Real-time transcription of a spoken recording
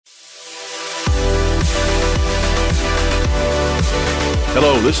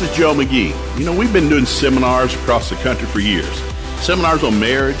Hello, this is Joe McGee. We've been doing seminars across the country for years. Seminars on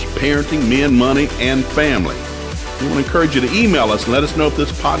marriage, parenting, men, money, and family. We want to encourage you to email us and let us know if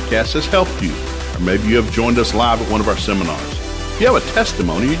this podcast has helped you. Or maybe you have joined us live at one of our seminars. If you have a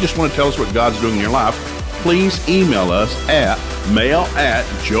testimony, you just want to tell us what God's doing in your life, please email us at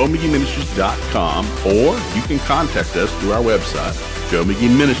mail@joemcgeeministries.com, or you can contact us through our website,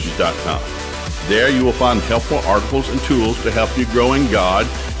 joemcgeeministries.com. There you will find helpful articles and tools to help you grow in God,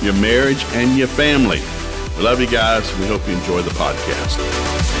 your marriage, and your family. We love you guys. We hope you enjoy the podcast.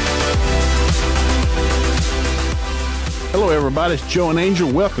 Hello, everybody. It's Joe and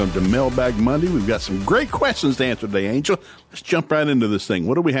Angel. Welcome to MailBag Monday. We've got some great questions to answer today, Angel. Let's jump right into this thing.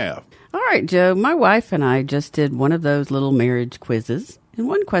 What do we have? All right, Joe. My wife and I just did one of those little marriage quizzes. And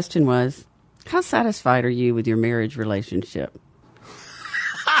one question was, how satisfied are you with your marriage relationship?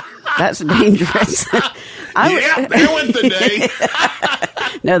 That's dangerous. There went the day.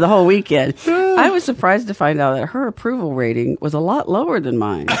 No, the whole weekend. I was surprised to find out that her approval rating was a lot lower than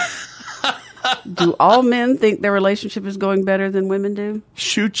mine. Do all men think their relationship is going better than women do?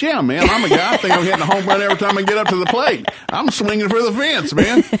 Shoot, yeah, man. I'm a guy. I think I'm hitting a home run every time I get up to the plate. I'm swinging for the fence,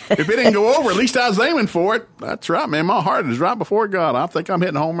 man. If it didn't go over, at least I was aiming for it. That's right, man. My heart is right before God. I think I'm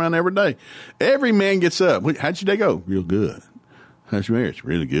hitting a home run every day. Every man gets up. How'd your day go? Real good. How's your marriage?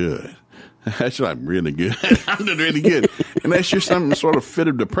 Really good. That's like really good. I'm doing really good. Unless you're some sort of fit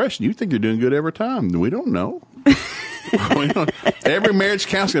of depression, you think you're doing good every time. We don't know. Every marriage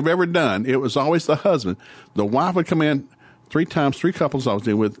counseling I've ever done, it was always the husband. The wife would come in 3 times, 3 couples I was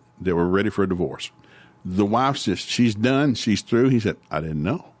dealing with that were ready for a divorce. The wife says, she's done, she's through. He said, I didn't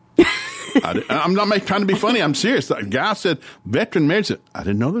know. I'm not trying to be funny. I'm serious. The guy said, veteran marriage, said, I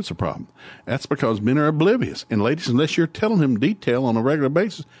didn't know that's a problem. That's because men are oblivious. And ladies, unless you're telling him detail on a regular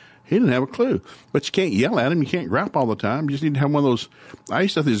basis, he didn't have a clue. But you can't yell at him. You can't gripe all the time. You just need to have one of those. I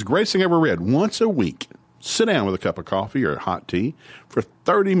used to think this is the greatest thing I ever read. Once a week, sit down with a cup of coffee or hot tea for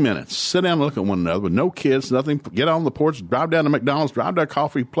 30 minutes. Sit down and look at one another with no kids, nothing. Get on the porch, drive down to McDonald's, drive to a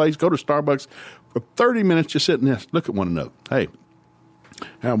coffee place, go to Starbucks. For 30 minutes, just sit and look at one another. Hey,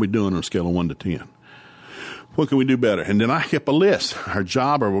 how are we doing on a scale of 1 to 10? What can we do better? And then I kept a list. Our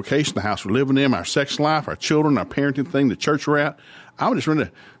job, our vocation, the house we're living in, our sex life, our children, our parenting thing, the church we're at. I would just run a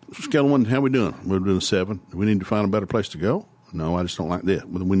scale of 1 to how are we doing? We're doing a 7. Do we need to find a better place to go? No, I just don't like that.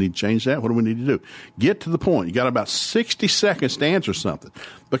 Well, we need to change that. What do we need to do? Get to the point. You got about 60 seconds to answer something,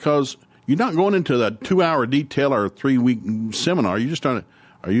 because you're not going into the 2-hour detail or a 3-week seminar. You're just trying to,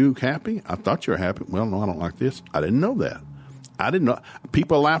 are you happy? I thought you were happy. Well, no, I don't like this. I didn't know that. I didn't know.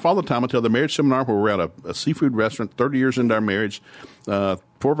 People laugh all the time until the marriage seminar where we're at a seafood restaurant, 30 years into our marriage. 4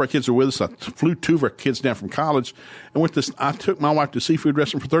 of our kids are with us. I flew 2 of our kids down from college. And with this, I took my wife to a seafood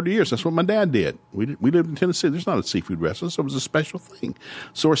restaurant for 30 years. That's what my dad did. We lived in Tennessee. There's not a seafood restaurant, so it was a special thing.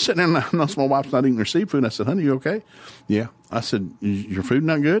 So we're sitting there, and I noticed my wife's not eating her seafood. And I said, honey, you okay? Yeah. I said, your food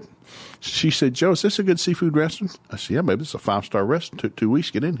not good? She said, Joe, is this a good seafood restaurant? I said, yeah, baby, it's a 5-star restaurant. Took 2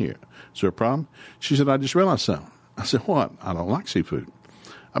 weeks to get in here. Is there a problem? She said, I just realized something. I said, what? I don't like seafood.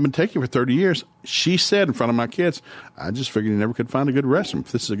 I've been taking it for 30 years. She said in front of my kids, I just figured you never could find a good restaurant.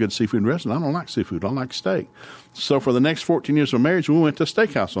 If this is a good seafood restaurant, I don't like seafood. I like steak. So for the next 14 years of marriage, we went to a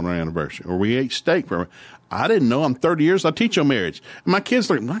steakhouse on our anniversary, or we ate steak. I didn't know. I'm 30 years. I teach on marriage. And my kids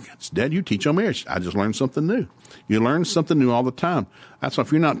are like, Dad, you teach on marriage. I just learned something new. You learn something new all the time. That's why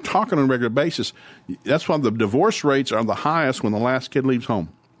if you're not talking on a regular basis, that's why the divorce rates are the highest when the last kid leaves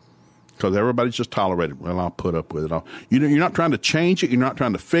home. Because everybody's just tolerated. Well, I'll put up with it all. You're not trying to change it. You're not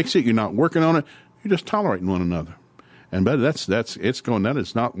trying to fix it. You're not working on it. You're just tolerating one another. And but that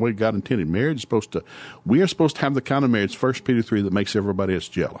is not what God intended. Marriage is we are supposed to have the kind of marriage, 1 Peter 3, that makes everybody else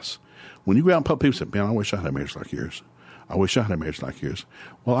jealous. When you go out and people say, man, I wish I had a marriage like yours. I wish I had a marriage like yours.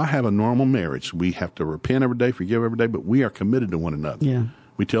 Well, I have a normal marriage. We have to repent every day, forgive every day, but we are committed to one another. Yeah.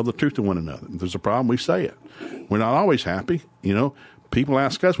 We tell the truth to one another. If there's a problem, we say it. We're not always happy, People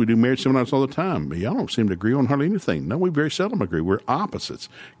ask us, we do marriage seminars all the time, but y'all don't seem to agree on hardly anything. No, we very seldom agree. We're opposites.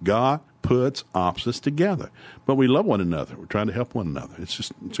 God puts opposites together. But we love one another. We're trying to help one another. It's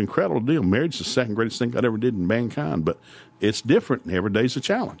an incredible deal. Marriage is the second greatest thing God ever did in mankind, but it's different. Every day's a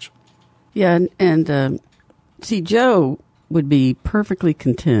challenge. Yeah, and see, Joe would be perfectly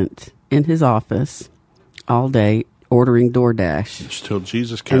content in his office all day ordering DoorDash. Just till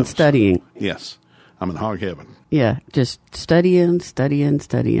Jesus comes. And studying. Yes. I'm in hog heaven. Yeah, just studying.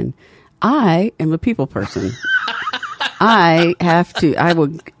 I am a people person.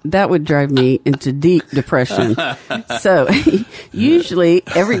 That would drive me into deep depression. So usually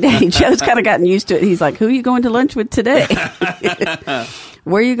every day, Joe's kind of gotten used to it. He's like, who are you going to lunch with today?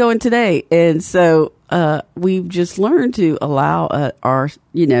 where are you going today? And so we've just learned to allow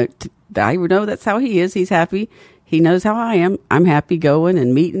I know that's how he is. He's happy. He knows how I am. I'm happy going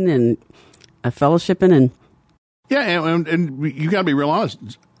and meeting and fellowshipping and. Yeah, and you got to be real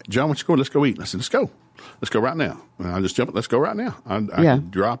honest. John, let's go. Let's go eat. I said, let's go. Let's go right now. And I just jump it. Let's go right now. I can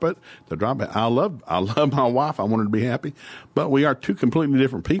drop it. I love my wife. I want her to be happy. But we are two completely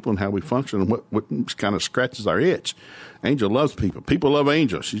different people in how we function and what kind of scratches our itch. Angel loves people. People love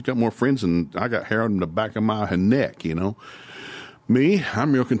Angel. She's got more friends than I got hair on the back of my neck, Me,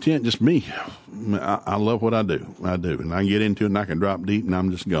 I'm real content, just me. I love what I do. And I can get into it and I can drop deep and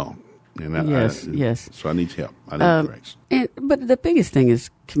I'm just gone. And yes. So I need help. I need grace. But the biggest thing is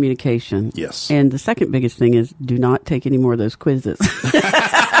communication. Yes. And the second biggest thing is do not take any more of those quizzes.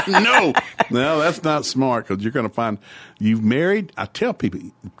 No, that's not smart because you're going to find you've married. I tell people,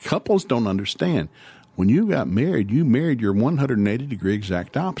 couples don't understand. When you got married, you married your 180-degree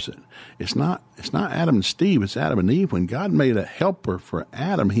exact opposite. It's not Adam and Steve, it's Adam and Eve. When God made a helper for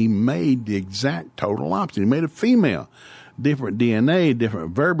Adam, he made the exact total opposite. He made a female. Different DNA,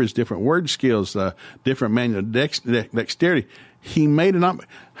 different verbiage, different word skills, different manual dexterity. He made an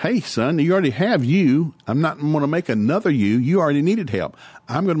hey, son, you already have you. I'm not going to make another you. You already needed help.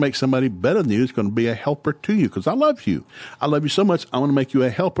 I'm going to make somebody better than you that's going to be a helper to you because I love you. I love you so much, I want to make you a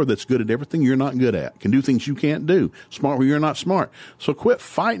helper that's good at everything you're not good at, can do things you can't do, smart where you're not smart. So quit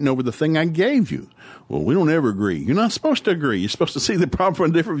fighting over the thing I gave you. Well, we don't ever agree. You're not supposed to agree. You're supposed to see the problem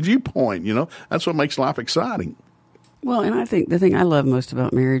from a different viewpoint. That's what makes life exciting. Well, and I think the thing I love most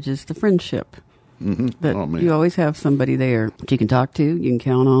about marriage is the friendship. Mm-hmm. That you always have somebody there that you can talk to, you can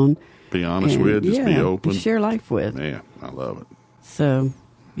count on. Be honest with, just be open. Share life with. Yeah, I love it. So,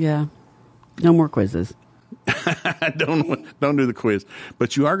 yeah, no more quizzes. Don't do the quiz.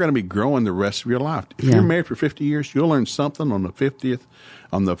 But you are going to be growing the rest of your life. If you're married for 50 years, you'll learn something on the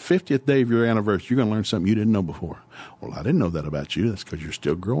 50th day of your anniversary. You're going to learn something you didn't know before. Well, I didn't know that about you. That's because you're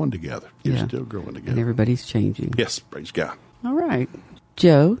still growing together. You're still growing together. And everybody's changing. Yes, praise God. All right.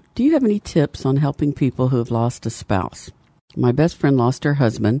 Joe, do you have any tips on helping people who have lost a spouse? My best friend lost her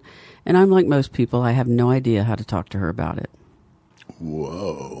husband, and I'm like most people. I have no idea how to talk to her about it.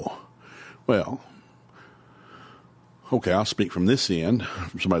 Whoa. Well, okay, I'll speak from this end.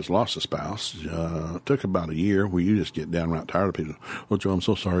 Somebody's lost a spouse. It took about a year where you just get downright tired of people. Well, Joe, I'm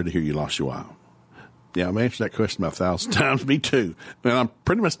so sorry to hear you lost your wife. Yeah, I've answered that question about 1,000 times. Me too. And I'm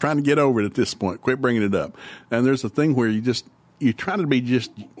pretty much trying to get over it at this point. Quit bringing it up. And there's a thing where you're trying to be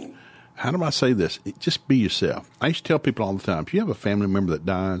just, how do I say this? Just be yourself. I used to tell people all the time, if you have a family member that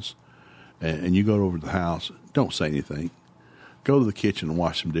dies and you go over to the house, don't say anything. Go to the kitchen and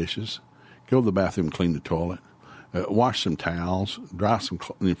wash some dishes. Go to the bathroom and clean the toilet. Wash some towels,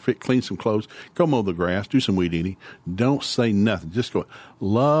 clean some clothes, go mow the grass, do some weed eating. Don't say nothing. Just go.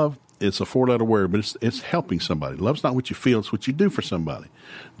 Love, it's a 4-letter word, but it's helping somebody. Love's not what you feel, it's what you do for somebody.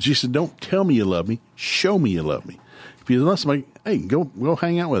 Jesus said, don't tell me you love me, show me you love me. If you love somebody, hey, go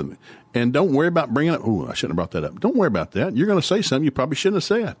hang out with me. And don't worry about bringing up, I shouldn't have brought that up. Don't worry about that. You're going to say something you probably shouldn't have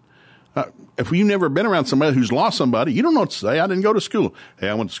said. If you've never been around somebody who's lost somebody, you don't know what to say. I didn't go to school. Hey,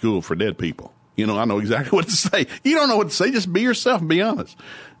 I went to school for dead people. I know exactly what to say. You don't know what to say. Just be yourself and be honest.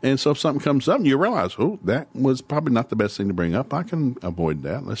 And so if something comes up and you realize, that was probably not the best thing to bring up, I can avoid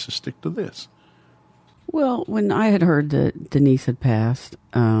that. Let's just stick to this. Well, when I had heard that Denise had passed,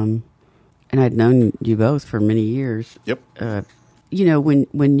 and I'd known you both for many years. Yep.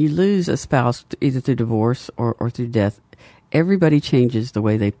 When you lose a spouse, either through divorce or through death, everybody changes the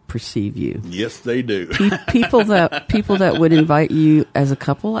way they perceive you. Yes, they do. People that would invite you as a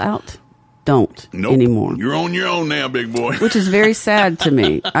couple out don't anymore. You're on your own now, big boy. Which is very sad to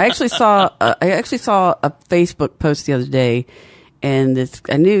me. I actually saw a Facebook post the other day, and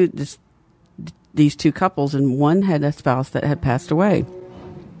I knew these two couples, and one had a spouse that had passed away.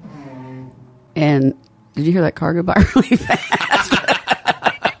 And did you hear that car go by really fast?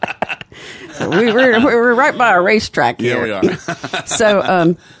 So we're right by a racetrack here. Yeah, we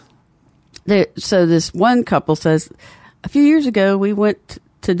are. So this one couple says, a few years ago we went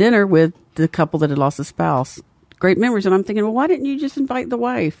to dinner with the couple that had lost a spouse. Great memories. And I'm thinking, well, why didn't you just invite the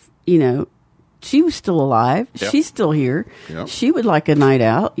wife? She was still alive. Yep. She's still here. Yep. She would like a night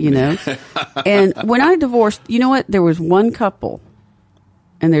out, And when I divorced, you know what? There was one couple,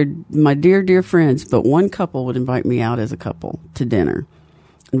 and they're my dear, dear friends, but one couple would invite me out as a couple to dinner,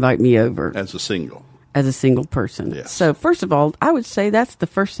 invite me over. As a single person. Yes. So first of all, I would say that's the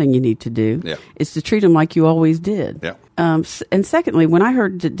first thing you need to do is to treat them like you always did. Yeah. And secondly, when I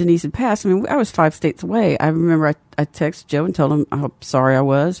heard that Denise had passed, I was 5 states away. I remember I texted Joe and told him how sorry I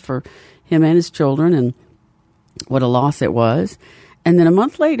was for him and his children and what a loss it was. And then a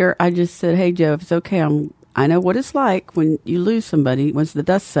month later, I just said, hey, Joe, if it's okay, I know what it's like when you lose somebody. Once the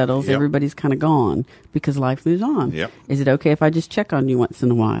dust settles, Yep. everybody's kind of gone because life moves on. Yep. Is it okay if I just check on you once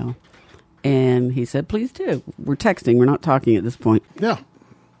in a while? And he said, please do. We're texting. We're not talking at this point. Yeah.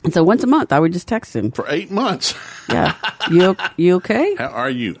 And so once a month, I would just text him. For 8 months. Yeah. You okay? How are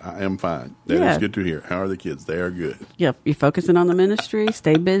you? I am fine. That Yeah. is good to hear. How are the kids? They are good. Yeah. You're focusing on the ministry.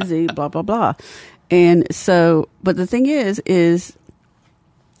 Stay busy, blah, blah, blah. And so, but the thing is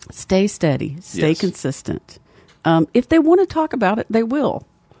stay steady. Stay Yes. consistent. If they want to talk about it, they will.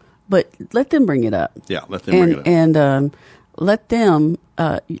 But let them bring it up. Yeah, let them bring it up. And let them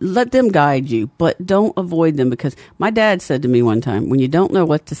guide you, but don't avoid them, because my dad said to me one time, when you don't know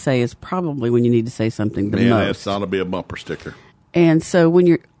what to say is probably when you need to say something the Man, most. that ought to be a bumper sticker. And so when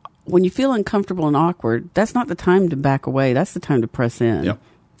you feel uncomfortable and awkward, that's not the time to back away. That's the time to press in. Yep.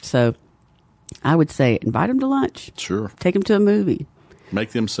 So I would say invite them to lunch. Sure. Take them to a movie.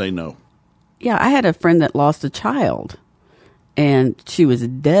 Make them say no. Yeah, I had a friend that lost a child, and she was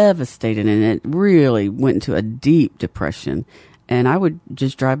devastated, and it really went into a deep depression. And I would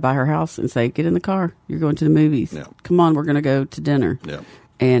just drive by her house and say, get in the car. You're going to the movies. Yeah. Come on, we're going to go to dinner. Yeah.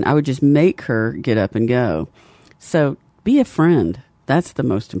 And I would just make her get up and go. So be a friend. That's the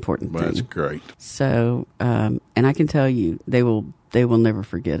most important Well, thing. that's great. So, and I can tell you, they will never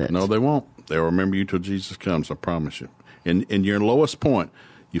forget it. No, they won't. They'll remember you till Jesus comes, I promise you. And in your lowest point,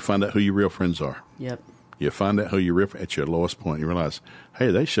 you find out who your real friends are. Yep. You find out who you're at your lowest point. You realize, hey,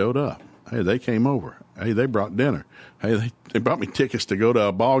 they showed up. Hey, they came over. Hey, they brought dinner. Hey, they brought me tickets to go to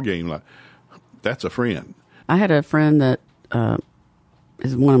a ball game. Like, that's a friend. I had a friend that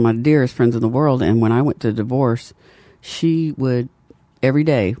is one of my dearest friends in the world, and when I went to divorce, she would, every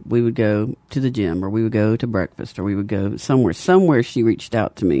day, we would go to the gym, or we would go to breakfast, or we would go somewhere. Somewhere she reached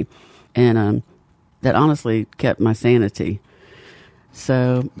out to me, and that honestly kept my sanity.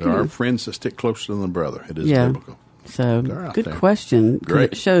 So There are friends that stick closer than a brother. It is Yeah. biblical. So They're out good there. question. 'Cause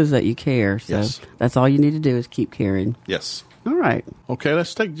Great. It shows that you care. So Yes. that's all you need to do is keep caring. Yes. All right. Okay,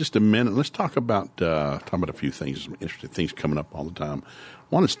 let's take just a minute. Let's talk about a few things, some interesting things coming up all the time.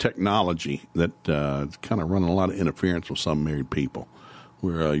 One is technology that kind of running a lot of interference with some married people,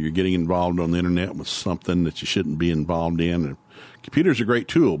 where you're getting involved on the internet with something that you shouldn't be involved in. And computer's a great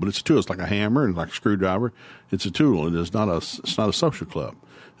tool, but it's a tool. It's like a hammer and like a screwdriver. It's a tool. It's not a social club.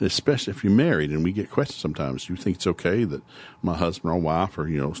 Especially if you're married, and we get questions sometimes. Do you think it's okay that my husband or wife are,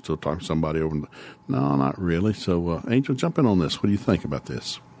 still talking to somebody over? No, not really. So, Angel, jump in on this. What do you think about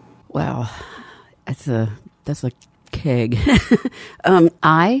this? Wow, that's a keg.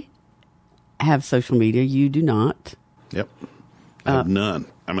 I have social media. You do not. Yep. I have none.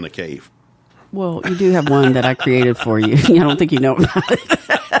 I'm in a cave. Well, you do have one that I created for you. I don't think you know about it.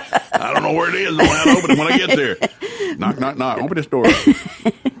 I don't know where it is. I want to open it when I get there. Knock, knock, knock. Open this door.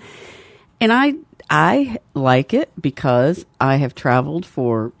 And I like it because I have traveled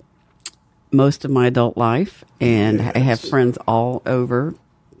for most of my adult life, and I have friends all over,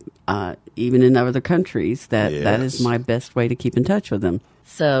 even in other countries. That is Yes. my best way to keep in touch with them.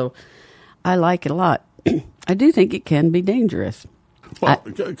 So I like it a lot. I do think it can be dangerous. Well,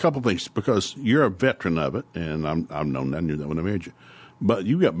 a couple of things, because you're a veteran of it, and I knew that when I married you. But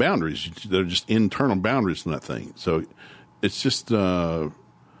you got boundaries. They're just internal boundaries in that thing. So it's just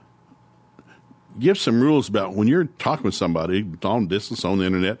give some rules about when you're talking with somebody long distance on the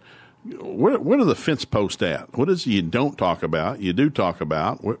internet. What are the fence posts at? What is it you don't talk about? You do talk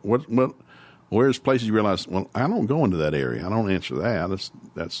about. Where's places you realize? Well, I don't go into that area. I don't answer that.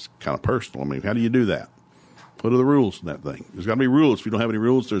 That's kind of personal. I mean, how do you do that? What are the rules in that thing? There's got to be rules. If you don't have any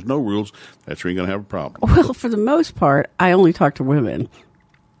rules, there's no rules. That's where you're going to have a problem. Well, for the most part, I only talk to women,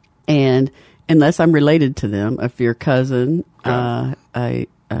 and unless I'm related to them, if you're a cousin, I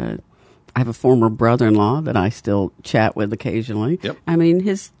have a former brother-in-law that I still chat with occasionally. Yep. I mean,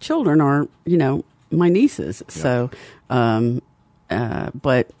 his children are, my nieces. Yep. So,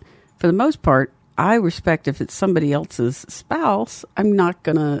 but for the most part, I respect if it's somebody else's spouse. I'm not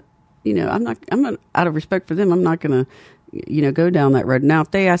gonna, I'm not out of respect for them. I'm not gonna, go down that road. Now,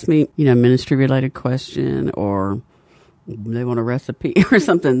 if they ask me, ministry-related question, or they want a recipe or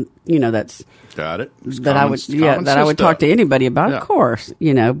something, that's Got it. It's that common I would talk stuff. to anybody about, Yeah. of course,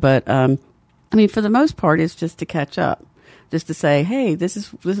 but I mean, for the most part, it's just to catch up, just to say, hey, this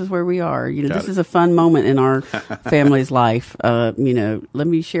is where we are. This is a fun moment in our family's life. Let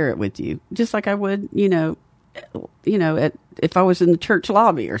me share it with you, just like I would, if I was in the church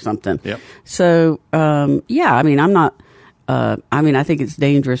lobby or something. Yep. So, I mean, I'm not. I think it's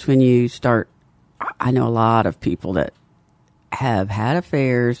dangerous when you start. I know a lot of people that have had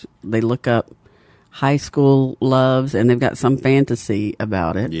affairs. They look up high school loves, and they've got some fantasy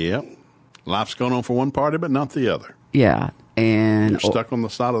about it. Yeah. Life's going on for one party, but not the other. Yeah. And you're stuck on the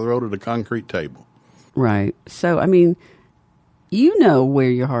side of the road at a concrete table. Right. So, I mean, you know where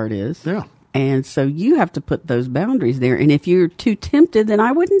your heart is. Yeah. And so you have to put those boundaries there. And if you're too tempted, then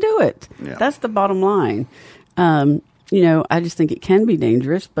I wouldn't do it. Yeah. That's the bottom line. I just think it can be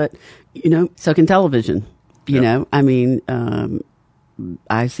dangerous, but, so can television. You know, I mean,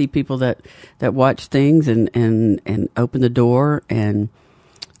 I see people that watch things and open the door and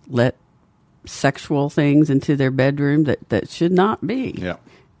let sexual things into their bedroom that should not be. Yeah.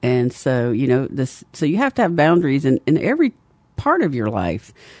 And so, so you have to have boundaries in every part of your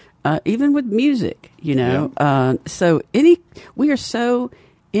life, even with music, Yeah. We are so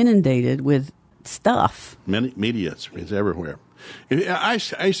inundated with stuff. Media is everywhere. I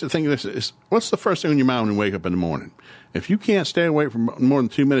used to think of this, what's the first thing on your mind when you wake up in the morning? If you can't stay awake for more than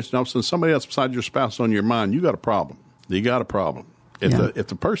 2 minutes and all of a sudden somebody else besides your spouse is on your mind, you got a problem. You got a problem. If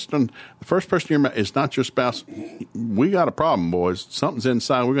the first person in your mind is not your spouse, we got a problem, boys. Something's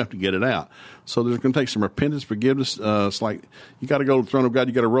inside. We're going to have to get it out. So there's going to take some repentance, forgiveness. It's like you got to go to the throne of God.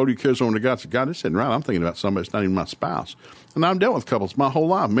 You got to roll your kids over to God. Say, God, this isn't right. I'm thinking about somebody that's not even my spouse. And I've dealt with couples my whole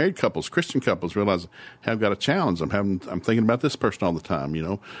life, married couples, Christian couples, realize I've got a challenge. I'm thinking about this person all the time.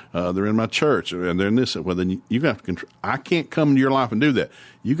 They're in my church and they're in this. Well, then you have to control. I can't come into your life and do that.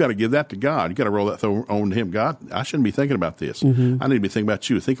 You got to give that to God. You got to roll that over to Him. God, I shouldn't be thinking about this. Mm-hmm. I need to be thinking about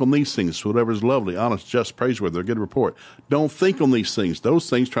you. Think on these things, whatever is lovely, honest, just, praiseworthy, a good report. Don't think on these things. Those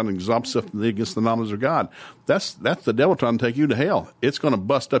things trying to exalt yourself against the knowledge of God. That's the devil trying to take you to hell. It's going to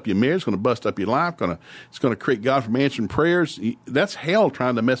bust up your marriage. It's going to bust up your life. It's going to create God from answering prayers. That's hell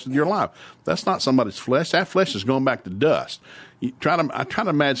trying to mess with your life. That's not somebody's flesh. That flesh is going back to dust. I try to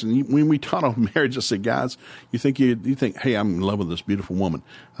imagine when we taught on marriage. I said, guys, you think, hey, I'm in love with this beautiful woman.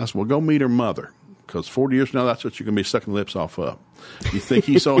 I said, well, go meet her mother, because 40 years from now, that's what you're going to be sucking lips off of. You think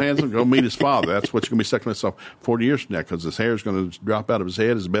he's so handsome? Go meet his father. That's what you're going to be sucking lips off 40 years from now, because his hair is going to drop out of his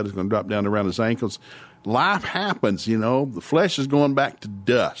head, his bed is going to drop down around his ankles. Life happens, the flesh is going back to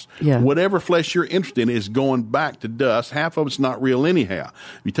dust. Yeah. Whatever flesh you're interested in is going back to dust. Half of it's not real anyhow.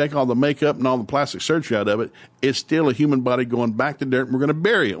 If you take all the makeup and all the plastic surgery out of it, it's still a human body going back to dirt, and we're going to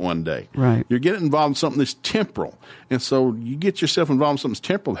bury it one day. Right. You're getting involved in something that's temporal. And so you get yourself involved in something that's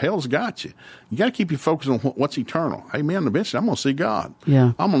temporal, hell's got you. You got to keep your focus on what's eternal. Hey, man, eventually I'm going to see God.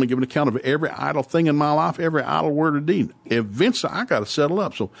 Yeah. I'm going to give an account of every idle thing in my life, every idle word or deed. Eventually I got to settle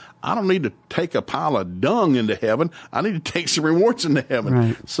up. So I don't need to take a pile of dung into heaven. I need to take some rewards into heaven.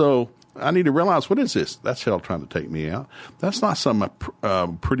 Right. So I need to realize, what is this? That's hell trying to take me out. That's not some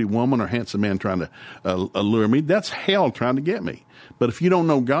pretty woman or handsome man trying to allure me. That's hell trying to get me. But if you don't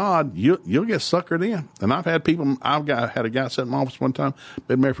know God, you'll get suckered in. And I've had people, had a guy sit in my office one time,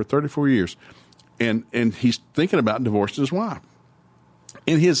 been married for 34 years, and he's thinking about divorcing his wife.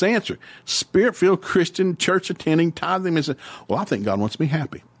 And his answer, Spirit-filled Christian, church-attending, tithing, he said, well, I think God wants me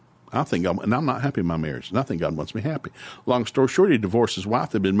happy. And I'm not happy in my marriage, and I think God wants me happy. Long story short, he divorced his wife.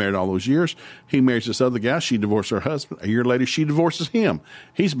 They'd been married all those years. He marries this other guy. She divorced her husband. A year later, she divorces him.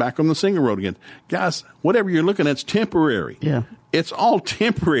 He's back on the single road again. Guys, whatever you're looking at is temporary. Yeah. It's all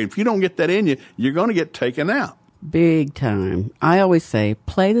temporary. If you don't get that in you, you're going to get taken out. Big time. I always say,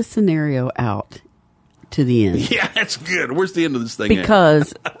 play the scenario out to the end. Yeah, that's good. Where's the end of this thing?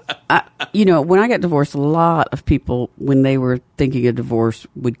 Because, when I got divorced, a lot of people, when they were thinking of divorce,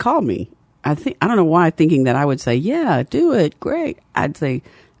 would call me. I don't know why, thinking that I would say, yeah, do it, great. I'd say,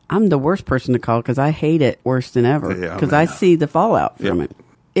 I'm the worst person to call because I hate it worse than ever, because I see the fallout from it.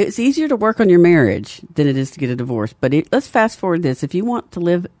 It's easier to work on your marriage than it is to get a divorce. But let's fast forward this. If you want to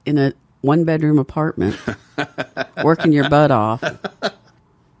live in a one-bedroom apartment, working your butt off,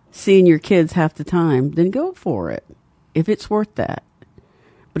 seeing your kids half the time, then go for it, if it's worth that.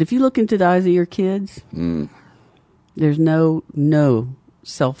 But if you look into the eyes of your kids, there's no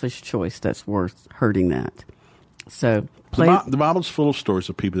selfish choice that's worth hurting that. So the Bible's full of stories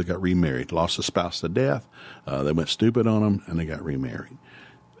of people that got remarried, lost a spouse to death, they went stupid on them, and they got remarried.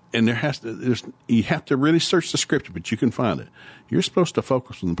 And you have to really search the scripture, but you can find it. You're supposed to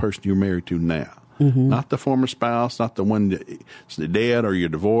focus on the person you're married to now. Mm-hmm. Not the former spouse, not the one that's dead or you're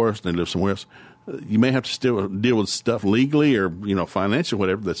divorced and they live somewhere else. You may have to still deal with stuff legally or, financially,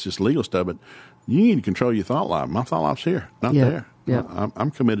 whatever. That's just legal stuff. But you need to control your thought life. My thought life's here, not there. Yeah.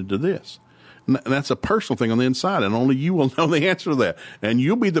 I'm committed to this. And that's a personal thing on the inside, and only you will know the answer to that. And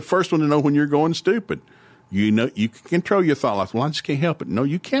you'll be the first one to know when you're going stupid. You can control your thought life. Well, I just can't help it. No,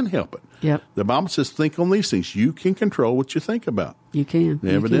 you can help it. Yep. The Bible says, think on these things. You can control what you think about. You can.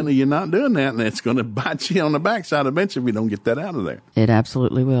 Evidently, you're not doing that, and it's going to bite you on the backside eventually if you don't get that out of there. It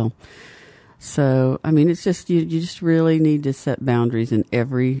absolutely will. So, I mean, it's just, you just really need to set boundaries in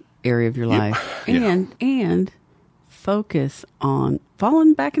every area of your life. And focus on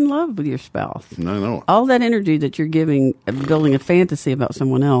falling back in love with your spouse. No. All that energy that you're giving, building a fantasy about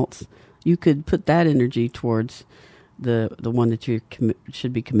someone else, you could put that energy towards the one that you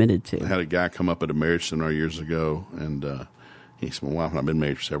should be committed to. I had a guy come up at a marriage seminar years ago, and he said, my wife and I have been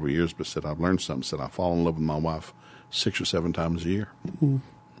married for several years, but said, I've learned something. Said, I fall in love with my wife 6 or 7 times a year. Mm-hmm.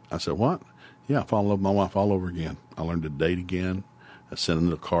 I said, what? Yeah, I fall in love with my wife all over again. I learned to date again. I send a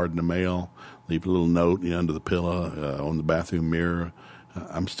little card in the mail, leave a little note under the pillow, on the bathroom mirror.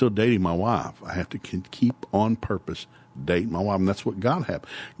 I'm still dating my wife. I have to keep on purpose dating my wife, and that's what God had.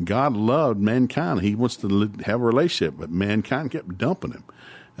 God loved mankind. He wants to have a relationship, but mankind kept dumping him.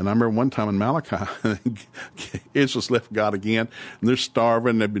 And I remember one time in Malachi, Israel's left God again, and they're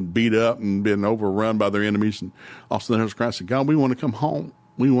starving. They've been beat up and been overrun by their enemies. And all of a sudden, there's Christ said, God, we want to come home.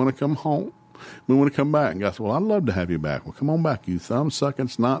 We want to come home. We want to come back. And God said, well, I'd love to have you back. Well, come on back, you thumb-sucking,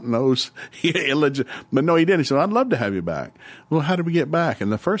 snot-nosed. But no, he didn't. He said, I'd love to have you back. Well, how do we get back?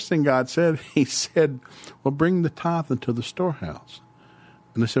 And the first thing God said, he said, well, bring the tithe into the storehouse.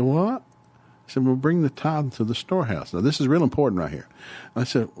 And they said, what? He said, well, bring the tithe into the storehouse. Now, this is real important right here. And I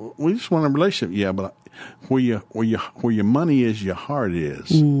said, well, we just want a relationship. Yeah, but where your money is, your heart is.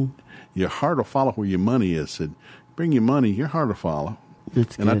 Mm. Your heart will follow where your money is. I said, bring your money, your heart will follow.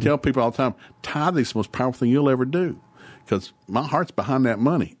 That's and good. I tell people all the time, tithing is the most powerful thing you'll ever do, because my heart's behind that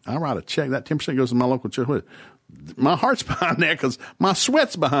money. I write a check. That 10% goes to my local church. My heart's behind that because my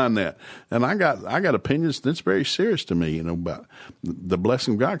sweat's behind that. And I got opinions that's very serious to me, about the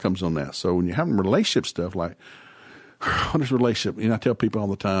blessing of God comes on that. So when you're having relationship stuff like, what is relationship? I tell people all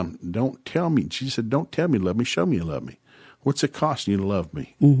the time, don't tell me. She said, don't tell me you love me. Show me you love me. What's it costing you to love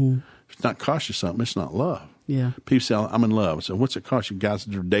me? Mm-hmm. If it's not cost you something, it's not love. Yeah. People say, I'm in love. So what's it cost you guys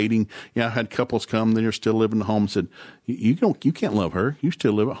that are dating? Yeah, I had couples come, they're still living at home and said, you can't love her. You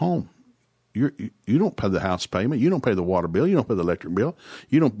still live at home. You don't pay the house payment. You don't pay the water bill. You don't pay the electric bill.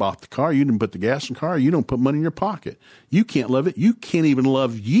 You don't buy the car. You didn't put the gas in the car. You don't put money in your pocket. You can't love it. You can't even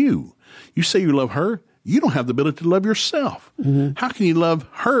love you. You say you love her. You don't have the ability to love yourself. Mm-hmm. How can you love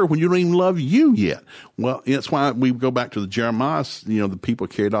her when you don't even love you yet? Well, that's why we go back to the Jeremiah, the people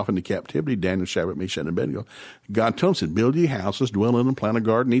carried off into captivity, Daniel, Shadrach, Meshach, and Abednego. God told them, build ye houses, dwell in them, plant a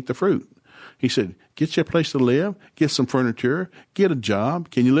garden, eat the fruit. He said, get you a place to live, get some furniture, get a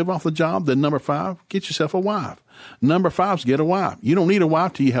job. Can you live off the job? Then number 5, get yourself a wife. Number 5 is get a wife. You don't need a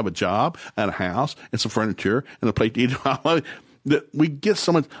wife till you have a job and a house and some furniture and a place to eat. That we get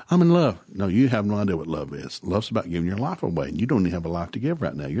someone, I'm in love. No, you have no idea what love is. Love's about giving your life away, and you don't even have a life to give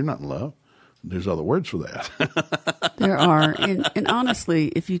right now. You're not in love. There's other words for that. There are. And honestly,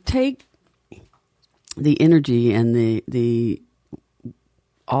 if you take the energy and the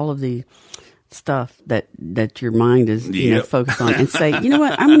all of the stuff that your mind is focused on and say, you know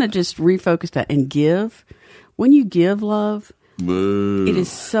what, I'm going to just refocus that and give. When you give love, it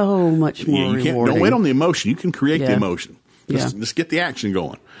is so much more rewarding. Don't wait on the emotion. You can create the emotion. Let's get the action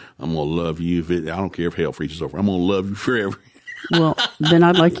going. I'm going to love you. I don't care if hell freezes over. I'm going to love you forever. Well, then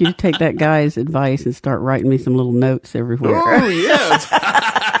I'd like you to take that guy's advice and start writing me some little notes everywhere. Oh, yes.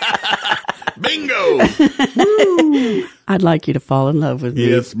 Bingo. Woo. I'd like you to fall in love with me.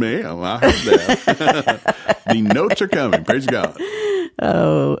 Yes, ma'am. I heard that. The notes are coming. Praise God.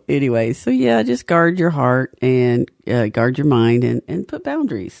 Oh, anyway. So, just guard your heart and guard your mind and put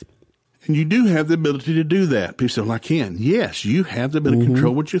boundaries. And you do have the ability to do that. People say, well, I can. Yes, you have the ability to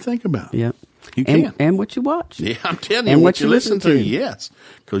control what you think about. Yep. You can. And what you watch. Yeah, I'm telling you. And what you listen to. Yes.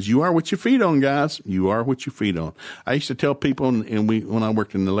 Because you are what you feed on, guys. You are what you feed on. I used to tell people, when I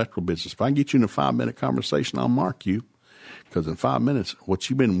worked in the electrical business, if I get you in a 5-minute conversation, I'll mark you. Because in 5 minutes, what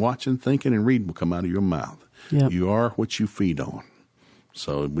you've been watching, thinking, and reading will come out of your mouth. Yep. You are what you feed on.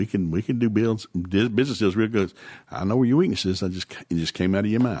 So we can do business deals real good. I know where your weakness is. It just came out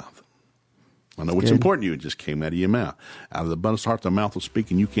of your mouth. I know what's important to you. It just came out of your mouth. Out of the abundance of the heart, the mouth will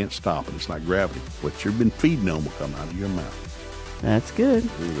speak, and you can't stop it. It's like gravity. What you've been feeding on will come out of your mouth. That's good.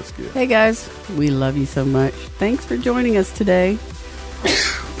 Ooh, that's good. Hey, guys. We love you so much. Thanks for joining us today.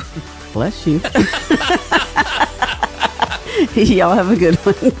 Bless you. Y'all have a good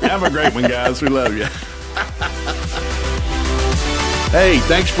one. Have a great one, guys. We love you. Hey,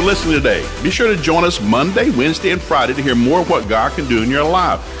 thanks for listening today. Be sure to join us Monday, Wednesday, and Friday to hear more of what God can do in your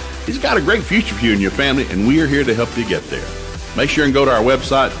life. He's got a great future for you and your family, and we are here to help you get there. Make sure and go to our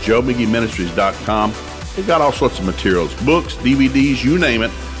website, joemcgeeministries.com. We've got all sorts of materials, books, DVDs, you name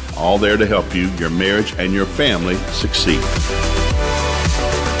it, all there to help you, your marriage, and your family succeed.